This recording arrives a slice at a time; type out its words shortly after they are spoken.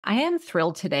I am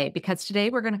thrilled today because today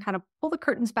we're going to kind of pull the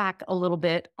curtains back a little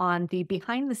bit on the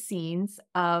behind the scenes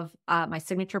of my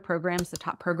signature programs, the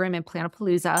top program in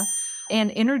Plan-a-Palooza, and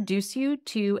introduce you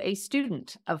to a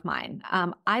student of mine.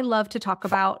 I love to talk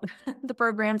about the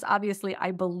programs. Obviously, I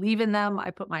believe in them.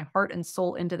 I put my heart and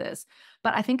soul into this,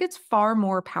 but I think it's far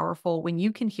more powerful when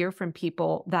you can hear from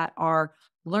people that are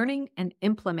learning and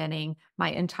implementing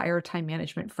my entire time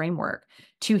management framework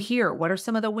to hear what are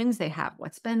some of the wins they have,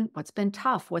 what's been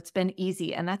tough, what's been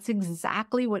easy. And that's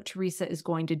exactly what Teresa is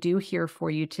going to do here for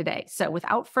you today. So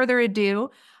without further ado,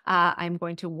 I'm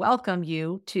going to welcome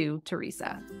you to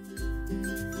Teresa.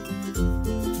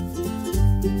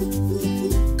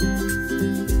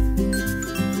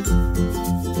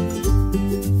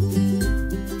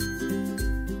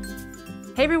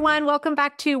 Hey everyone, welcome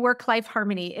back to Work-Life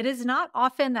Harmony. It is not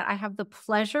often that I have the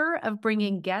pleasure of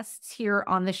bringing guests here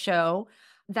on the show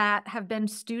that have been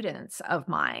students of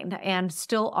mine and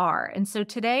still are. And so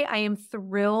today I am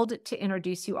thrilled to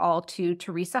introduce you all to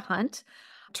Teresa Hunt.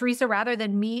 Teresa, rather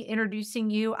than me introducing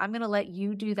you, I'm going to let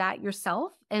you do that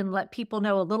yourself and let people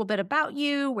know a little bit about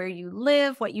you, where you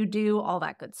live, what you do, all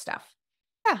that good stuff.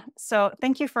 Yeah. So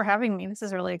thank you for having me. This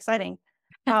is really exciting.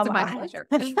 It's my I, pleasure.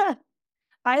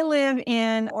 I live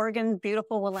in Oregon,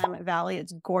 beautiful Willamette Valley.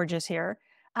 It's gorgeous here.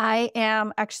 I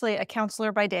am actually a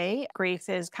counselor by day. Grief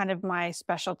is kind of my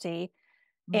specialty.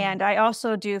 Mm. And I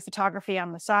also do photography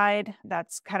on the side.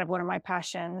 That's kind of one of my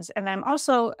passions. And then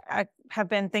I have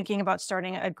been thinking about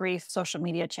starting a grief social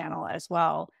media channel as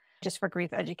well, just for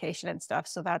grief education and stuff.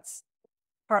 So that's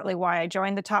partly why I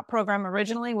joined the top program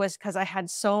originally, was because I had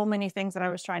so many things that I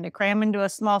was trying to cram into a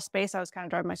small space. I was kind of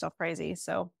driving myself crazy.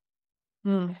 So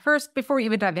First, before we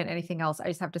even dive into anything else, I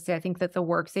just have to say, I think that the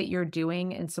work that you're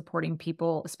doing in supporting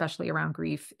people, especially around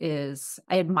grief, I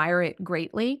admire it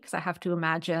greatly because I have to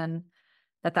imagine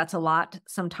that that's a lot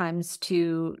sometimes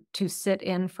to sit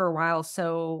in for a while.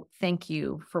 So thank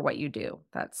you for what you do.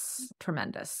 That's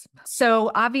tremendous. So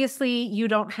obviously you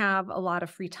don't have a lot of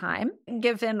free time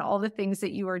given all the things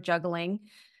that you are juggling.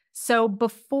 So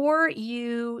before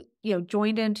you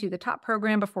joined into the top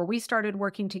program, before we started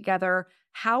working together,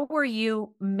 how were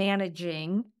you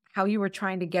managing how you were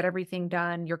trying to get everything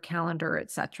done, your calendar, et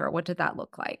cetera? What did that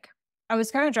look like? I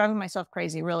was kind of driving myself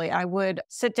crazy, really. I would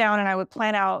sit down and I would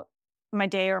plan out my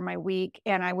day or my week,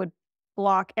 and I would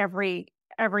block every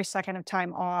second of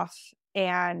time off.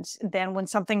 And then when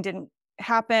something didn't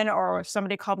happen, or if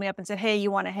somebody called me up and said, "Hey,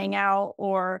 you want to hang out?"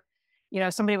 or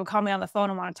somebody would call me on the phone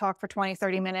and want to talk for 20,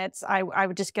 30 minutes. I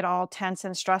would just get all tense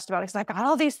and stressed about it because I've got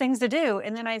all these things to do.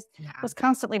 And then I Yeah. was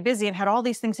constantly busy and had all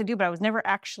these things to do, but I was never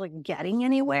actually getting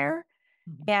anywhere.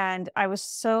 Mhm. And I was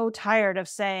so tired of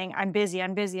saying, "I'm busy,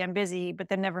 I'm busy, I'm busy," but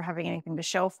then never having anything to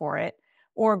show for it,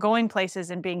 or going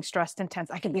places and being stressed and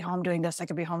tense. I could be home doing this. I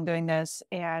could be home doing this.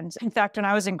 And in fact, when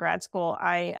I was in grad school,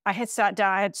 I had sat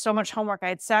down, I had so much homework. I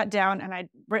had sat down and I'd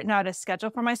written out a schedule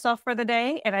for myself for the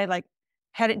day. And I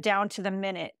had it down to the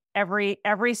minute, every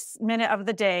minute of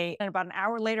the day. And about an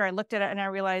hour later, I looked at it and I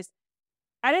realized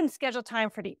I didn't schedule time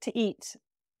to eat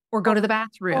Or go or to the or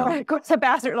bathroom. go to the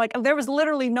bathroom. Like, there was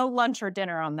literally no lunch or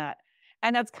dinner on that.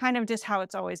 And that's kind of just how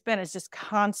it's always been. It's just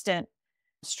constant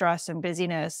stress and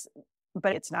busyness,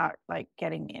 but it's not like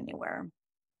getting me anywhere.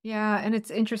 Yeah, and it's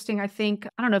interesting. I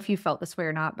don't know if you felt this way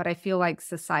or not, but I feel like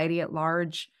society at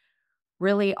large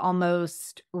really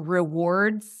almost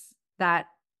rewards that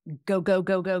go, go,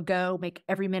 go, go, go, make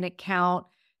every minute count.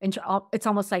 And it's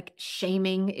almost like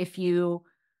shaming if you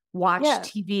watch Yeah.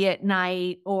 TV at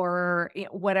night or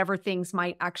whatever things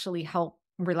might actually help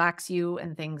relax you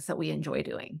and things that we enjoy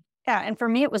doing. Yeah. And for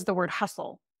me, it was the word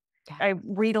hustle. Yeah. I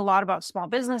read a lot about small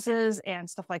businesses and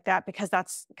stuff like that because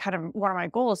that's kind of one of my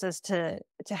goals, is to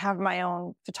have my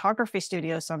own photography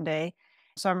studio someday.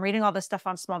 So I'm reading all this stuff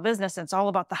on small business, and it's all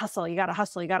about the hustle. You got to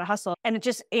hustle, you got to hustle. And it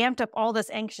just amped up all this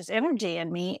anxious energy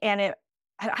in me. And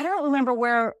I don't remember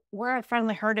where I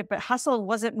finally heard it, but hustle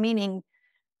wasn't meaning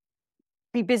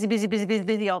be busy, busy, busy, busy,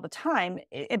 busy all the time.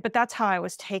 But that's how I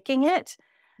was taking it.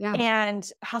 Yeah. And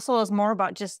hustle is more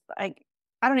about just like,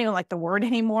 I don't even like the word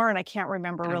anymore, and I can't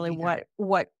remember I don't really either.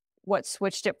 what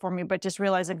switched it for me, but just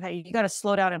realizing that you got to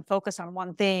slow down and focus on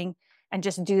one thing and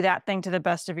just do that thing to the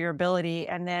best of your ability.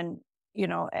 And then,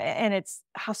 and it's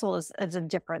hustle is a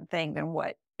different thing than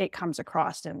what it comes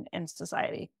across in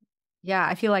society. Yeah,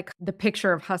 I feel like the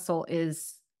picture of hustle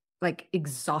is like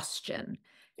exhaustion.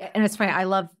 And it's funny,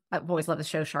 I've always loved the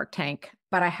show Shark Tank,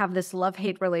 but I have this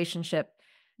love-hate relationship.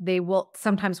 They will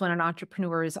sometimes when an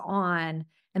entrepreneur is on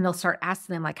and they'll start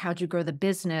asking them like, how'd you grow the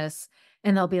business?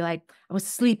 And they'll be like, I was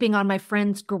sleeping on my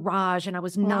friend's garage and I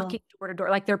was Mm. knocking door to door.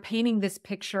 Like they're painting this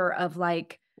picture of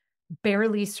like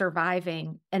barely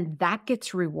surviving, and that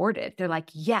gets rewarded. They're like,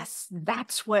 yes,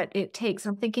 that's what it takes.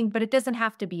 I'm thinking, but it doesn't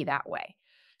have to be that way.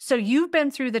 So you've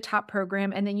been through the top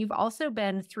program, and then you've also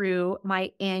been through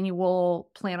my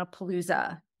annual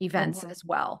Plan-a-Palooza events Mhm. as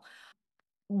well.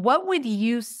 What would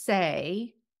you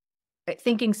say,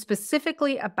 thinking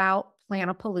specifically about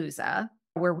Plan-a-Palooza,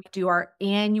 where we do our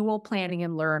annual planning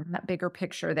and learn, that bigger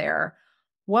picture there,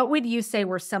 what would you say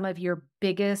were some of your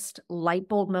biggest light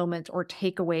bulb moments or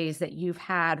takeaways that you've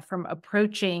had from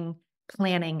approaching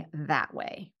planning that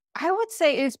way? I would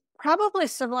say is probably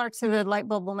similar to the light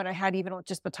bulb moment I had even with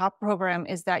just the top program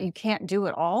is that you can't do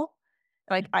it all.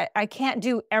 Like I can't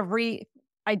do every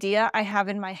idea I have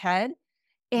in my head.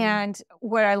 Mhm. And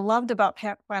what I loved about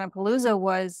Planapalooza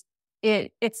was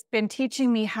it's been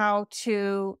teaching me how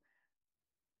to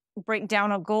break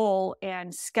down a goal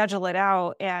and schedule it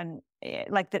out and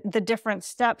like the different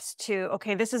steps to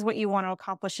okay, this is what you want to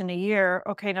accomplish in a year.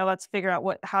 Okay, now let's figure out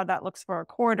what how that looks for a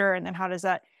quarter and then how does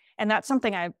that and that's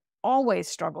something I've always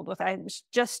struggled with. I'm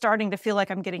just starting to feel like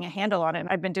I'm getting a handle on it.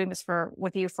 I've been doing this for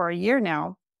with you for a year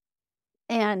now.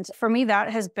 And for me,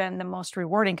 that has been the most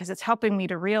rewarding because it's helping me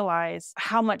to realize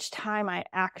how much time I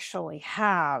actually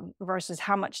have versus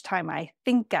how much time I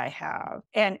think I have.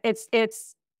 And it's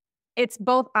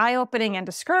both eye-opening and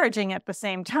discouraging at the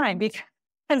same time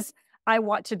because I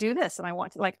want to do this and I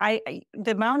want to like I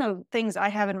the amount of things I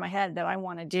have in my head that I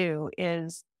want to do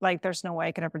is like there's no way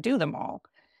I could ever do them all.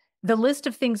 The list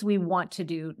of things we want to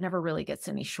do never really gets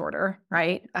any shorter,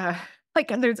 right? Like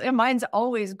there's and mine's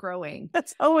always growing.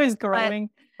 That's always But growing.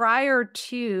 prior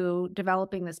to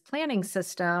developing this planning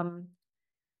system,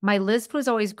 my list was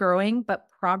always growing, but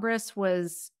progress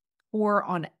was poor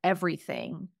on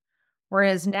everything.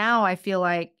 Whereas now I feel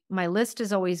like my list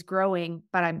is always growing,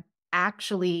 but I'm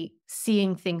actually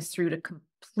seeing things through to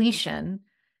completion.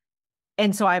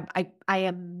 And so I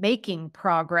am making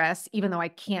progress, even though I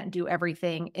can't do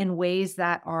everything in ways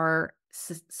that are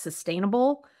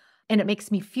sustainable. And it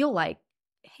makes me feel like,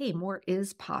 hey, more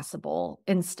is possible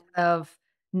instead of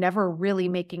never really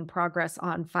making progress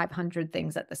on 500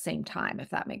 things at the same time, if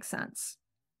that makes sense.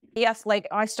 Yes, like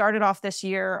I started off this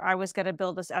year, I was going to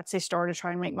build this Etsy store to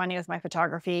try and make money with my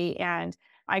photography. And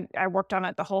I worked on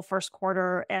it the whole first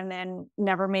quarter and then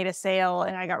never made a sale.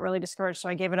 And I got really discouraged. So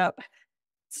I gave it up.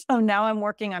 So now I'm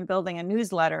working on building a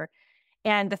newsletter.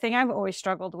 And the thing I've always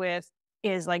struggled with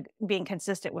is like being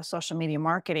consistent with social media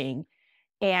marketing.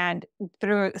 And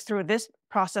through this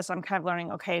process, I'm kind of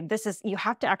learning, okay, this is you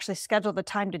have to actually schedule the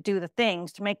time to do the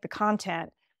things to make the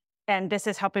content and this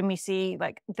is helping me see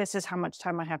like this is how much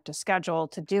time I have to schedule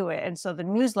to do it. And so the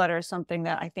newsletter is something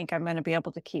that I think I'm going to be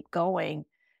able to keep going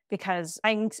because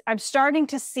I'm starting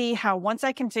to see how once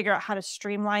I can figure out how to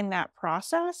streamline that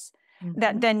process,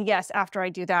 that Mhm. then yes, after I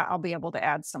do that, I'll be able to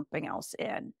add something else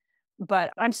in.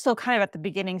 But I'm still kind of at the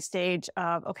beginning stage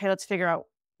of okay, let's figure out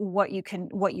what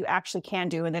you actually can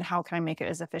do and then how can I make it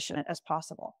as efficient as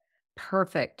possible.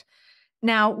 Perfect.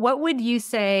 Now, what would you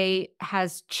say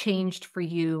has changed for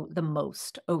you the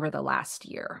most over the last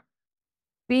year?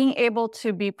 Being able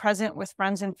to be present with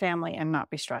friends and family and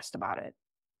not be stressed about it.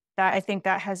 That I think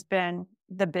that has been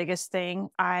the biggest thing.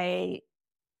 I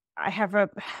have a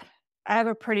I have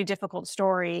a pretty difficult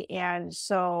story, and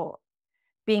so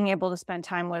being able to spend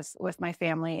time with my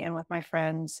family and with my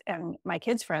friends and my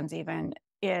kids' friends even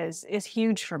is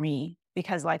huge for me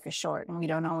because life is short and we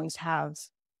don't always have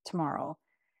tomorrow.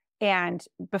 And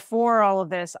before all of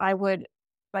this, I would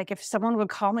like if someone would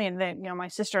call me and then, my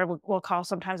sister will call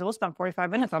sometimes and we'll spend 45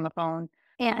 minutes on the phone.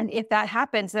 And if that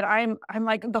happens, then I'm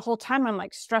like the whole time I'm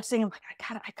like stressing. I'm like,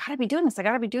 I gotta be doing this. I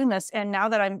gotta be doing this. And now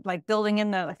that I'm like building in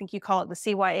the, I think you call it the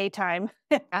CYA time.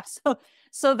 Yeah.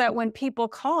 So that when people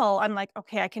call, I'm like,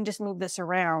 okay, I can just move this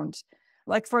around.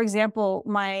 Like, for example,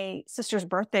 my sister's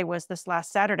birthday was this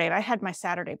last Saturday, and I had my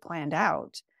Saturday planned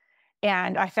out.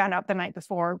 And I found out the night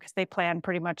before because they planned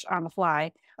pretty much on the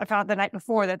fly. I found out the night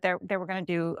before that they were going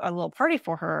to do a little party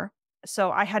for her. So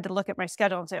I had to look at my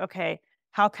schedule and say, okay,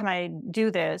 how can I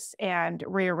do this and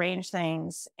rearrange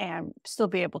things and still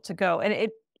be able to go? And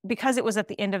it because it was at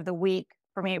the end of the week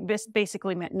for me, it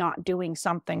basically meant not doing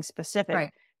something specific.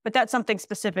 Right. But that something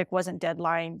specific wasn't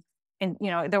deadline. And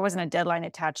there wasn't a deadline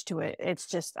attached to it. It's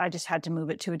just I just had to move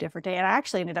it to a different day. And I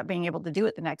actually ended up being able to do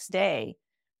it the next day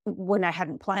when I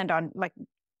hadn't planned on like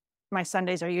my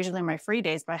Sundays are usually my free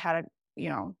days, but I had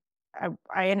a,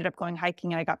 I ended up going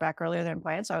hiking and I got back earlier than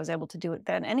planned. So I was able to do it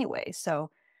then anyway.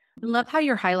 So I love how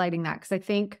you're highlighting that because I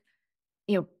think,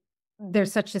 you know,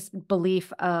 there's such this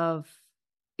belief of,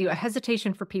 a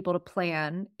hesitation for people to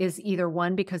plan is either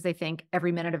one, because they think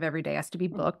every minute of every day has to be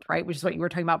booked, right? Which is what you were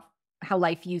talking about, how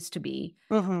life used to be.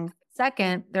 mhm.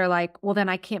 Second, they're like, well, then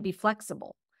I can't be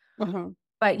flexible. Mhm.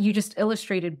 But you just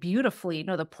illustrated beautifully.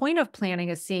 No, the point of planning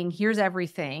is seeing here's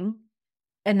everything.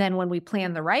 And then when we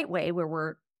plan the right way, where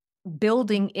we're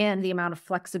building in the amount of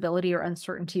flexibility or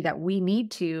uncertainty that we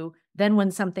need to, then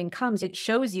when something comes, it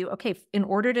shows you, okay, in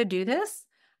order to do this,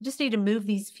 I just need to move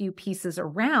these few pieces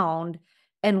around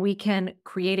and we can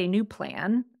create a new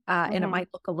plan. And it Mhm. might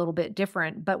look a little bit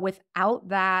different, but without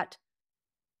that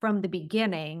from the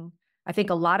beginning, I think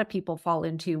a lot of people fall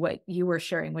into what you were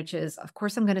sharing, which is, of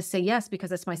course, I'm going to say yes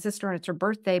because it's my sister and it's her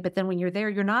birthday. But then when you're there,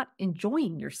 you're not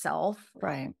enjoying yourself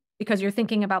Right. because you're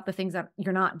thinking about the things that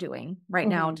you're not doing right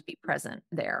now Mhm. to be present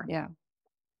there. Yeah.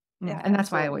 Yeah, And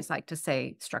that's why I absolutely. always like to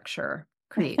say structure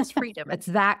creates freedom. It's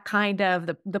that kind of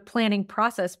the planning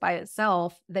process by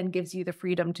itself then gives you the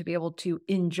freedom to be able to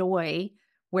enjoy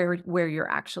where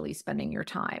you're actually spending your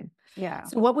time. Yeah.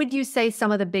 So what would you say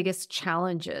some of the biggest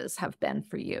challenges have been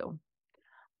for you?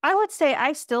 I would say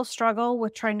I still struggle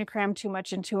with trying to cram too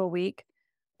much into a week.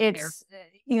 Fair. It's,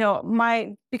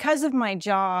 my because of my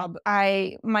job,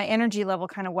 my energy level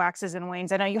kind of waxes and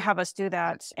wanes. I know you have us do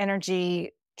that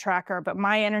energy tracker, but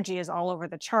my energy is all over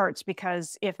the charts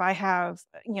because if I have,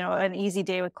 an easy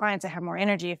day with clients, I have more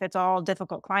energy. If it's all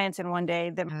difficult clients in one day,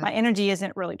 then Uh, my energy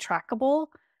isn't really trackable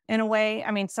in a way.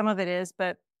 I mean, some of it is,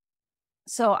 but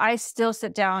so I still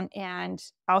sit down and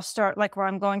I'll start like where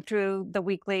I'm going through the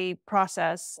weekly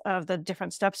process of the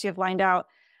different steps you've lined out.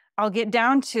 I'll get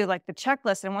down to like the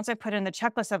checklist. And once I put in the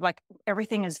checklist of like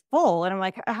everything is full, and I'm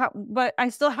like, but I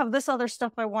still have this other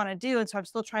stuff I want to do. And so I'm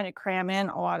still trying to cram in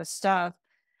a lot of stuff.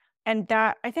 And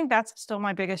that I think that's still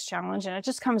my biggest challenge. And it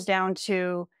just comes down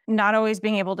to not always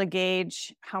being able to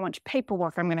gauge how much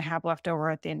paperwork I'm going to have left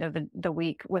over at the end of the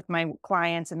week with my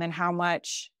clients, and then how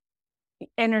much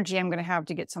energy I'm gonna have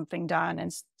to get something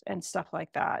done and stuff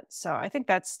like that. So I think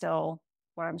that's still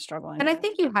what I'm struggling And I with.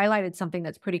 think you highlighted something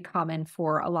that's pretty common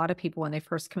for a lot of people when they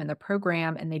first come in the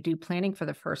program and they do planning for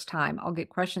the first time. I'll get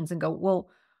questions and go,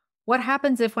 well, what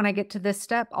happens if when I get to this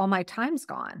step, all my time's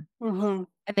gone? Mhm.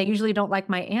 And they usually don't like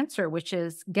my answer, which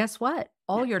is, guess what?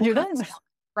 All your You're time's done. gone,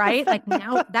 right? Like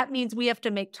now that means we have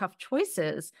to make tough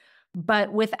choices.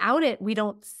 But without it, we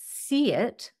don't see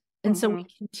it. And so we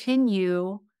Mhm.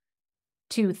 continue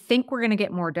to think we're going to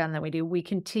get more done than we do. We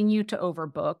continue to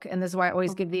overbook. And this is why I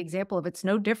always give the Mhm. example of it's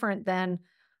no different than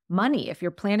money. If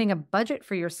you're planning a budget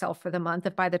for yourself for the month,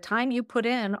 if by the time you put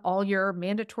in all your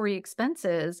mandatory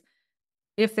expenses,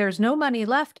 if there's no money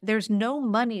left, there's no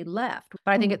money left.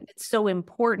 But I think Mhm. it's so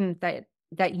important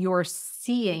that you're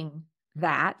seeing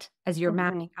that as you're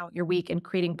mapping Mhm. out your week and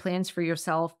creating plans for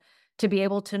yourself to be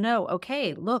able to know,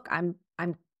 okay, look, I'm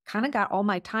kind of got all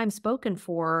my time spoken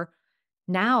for.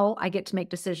 Now I get to make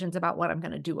decisions about what I'm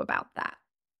going to do about that.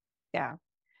 Yeah.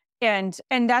 And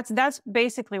that's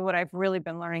basically what I've really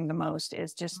been learning the most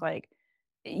is just like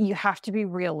you have to be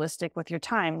realistic with your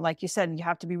time. Like you said, you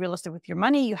have to be realistic with your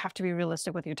money. You have to be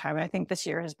realistic with your time. And I think this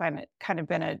year has been kind of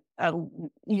been a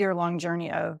year-long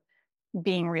journey of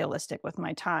being realistic with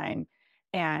my time.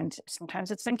 And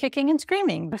sometimes it's been kicking and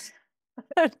screaming.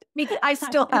 I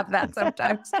still have that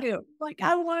sometimes too. Like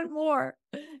I want more.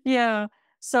 Yeah.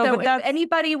 So, So but if that's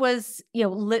anybody was,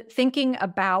 thinking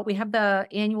about, we have the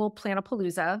annual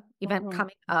Plan-a-Palooza event mhm.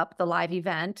 coming up, the live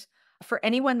event. For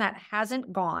anyone that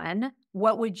hasn't gone,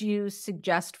 what would you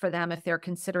suggest for them if they're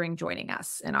considering joining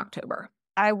us in October?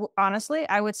 Honestly,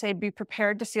 I would say be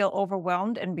prepared to feel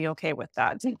overwhelmed and be okay with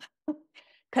that.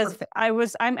 Because Perfect.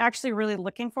 I'm actually really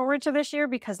looking forward to this year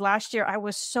because last year I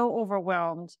was so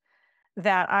overwhelmed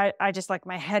that I just like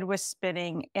my head was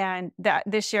spinning. And that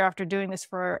this year, after doing this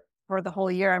for the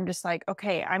whole year, I'm just like,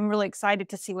 okay, I'm really excited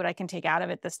to see what I can take out of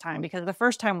it this time because the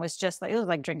first time was just like it was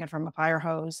like drinking from a fire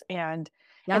hose. And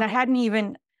Yeah. I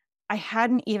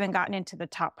hadn't even gotten into the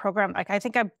top program. Like I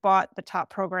think I bought the top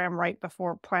program right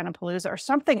before Plan-a-Palooza or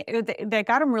something. They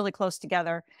got them really close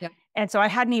together. Yeah. And so I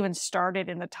hadn't even started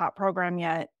in the top program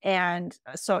yet. And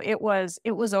so it was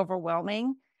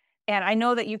overwhelming. And I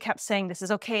know that you kept saying this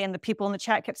is okay. And the people in the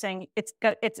chat kept saying it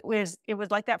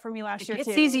was like that for me last It year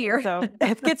gets too. easier. So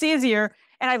it gets easier.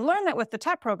 And I learned that with the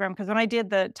top program because when I did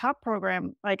the top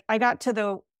program, like I got to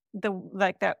the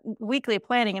like that weekly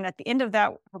planning. And at the end of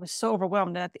that, I was so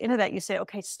overwhelmed. And at the end of that, you say,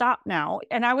 okay, stop now.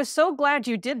 And I was so glad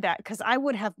you did that because I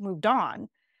would have moved on.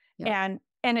 Yeah.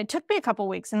 And it took me a couple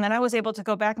weeks. And then I was able to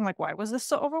go back and like, why was this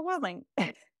so overwhelming?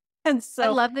 And I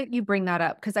so love that you bring that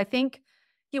up because I think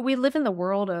we live in the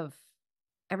world of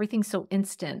everything's so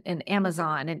instant and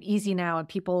Amazon and easy now and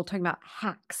people talking about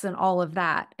hacks and all of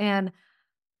that. And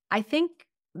I think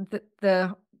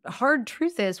the hard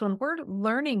truth is when we're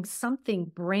learning something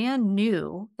brand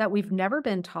new that we've never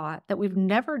been taught, that we've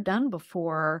never done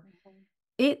before,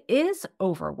 It is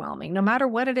overwhelming no matter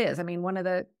what it is. I mean,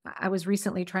 I was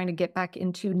recently trying to get back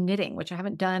into knitting, which I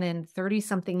haven't done in 30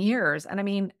 something years. And I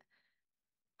mean,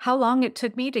 how long it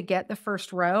took me to get the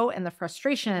first row and the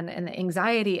frustration and the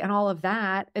anxiety and all of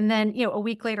that. And then, a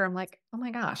week later, I'm like, oh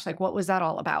my gosh, like what was that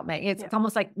all about, Meg? It's, Yeah. it's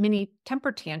almost like mini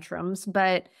temper tantrums,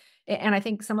 and I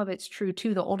think some of it's true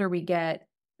too. The older we get,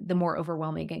 the more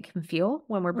overwhelming it can feel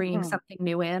when we're bringing Mhm. something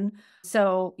new in.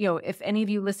 So, if any of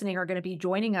you listening are going to be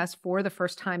joining us for the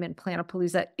first time in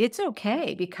Plan-a-Palooza, it's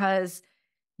okay because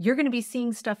you're going to be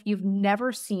seeing stuff you've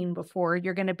never seen before.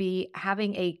 You're going to be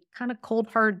having a kind of cold,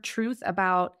 hard truth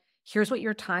about here's what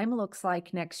your time looks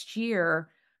like next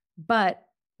year. But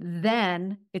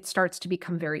then it starts to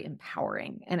become very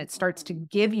empowering and it starts to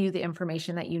give you the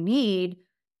information that you need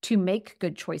to make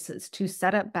good choices, to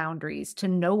set up boundaries, to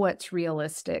know what's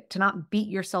realistic, to not beat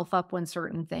yourself up when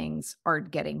certain things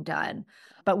aren't getting done.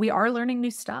 But we are learning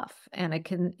new stuff and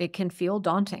it can feel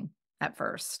daunting at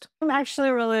first. I'm actually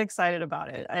really excited about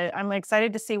it. I'm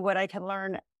excited to see what I can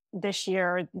learn this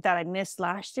year that I missed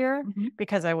last year Mhm.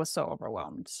 because I was so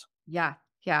overwhelmed. Yeah.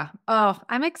 Yeah. Oh,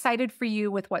 I'm excited for you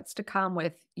with what's to come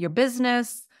with your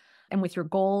business and with your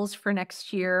goals for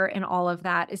next year and all of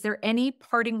that. Is there any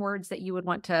parting words that you would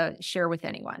want to share with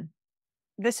anyone?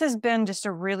 This has been just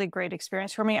a really great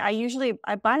experience for me.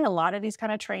 I buy a lot of these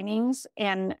kind of trainings,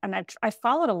 and I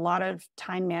followed a lot of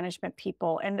time management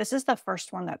people, and this is the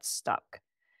first one that's stuck.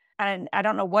 And I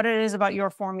don't know what it is about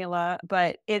your formula,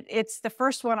 but it's the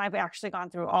first one I've actually gone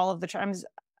through all of the times.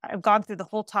 I've gone through the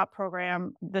whole top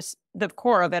program, the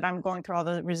core of it. I'm going through all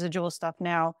the residual stuff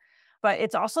now. But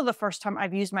it's also the first time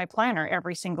I've used my planner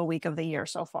every single week of the year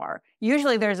so far.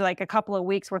 Usually there's like a couple of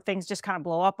weeks where things just kind of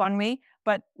blow up on me,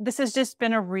 but this has just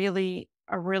been a really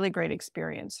great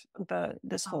experience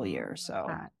this Oh, whole year. I love So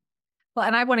that. Well,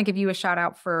 and I want to give you a shout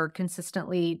out for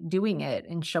consistently doing it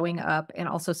and showing up and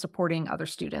also supporting other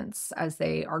students as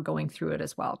they are going through it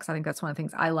as well. Cause I think that's one of the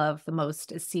things I love the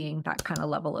most is seeing that kind of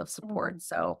level of mhm. support.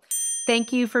 So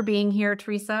thank you for being here,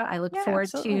 Teresa. I look Yeah, forward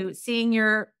absolutely. to seeing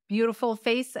your beautiful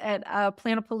face at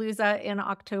Planapalooza in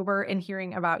October and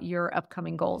hearing about your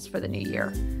upcoming goals for the new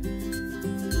year.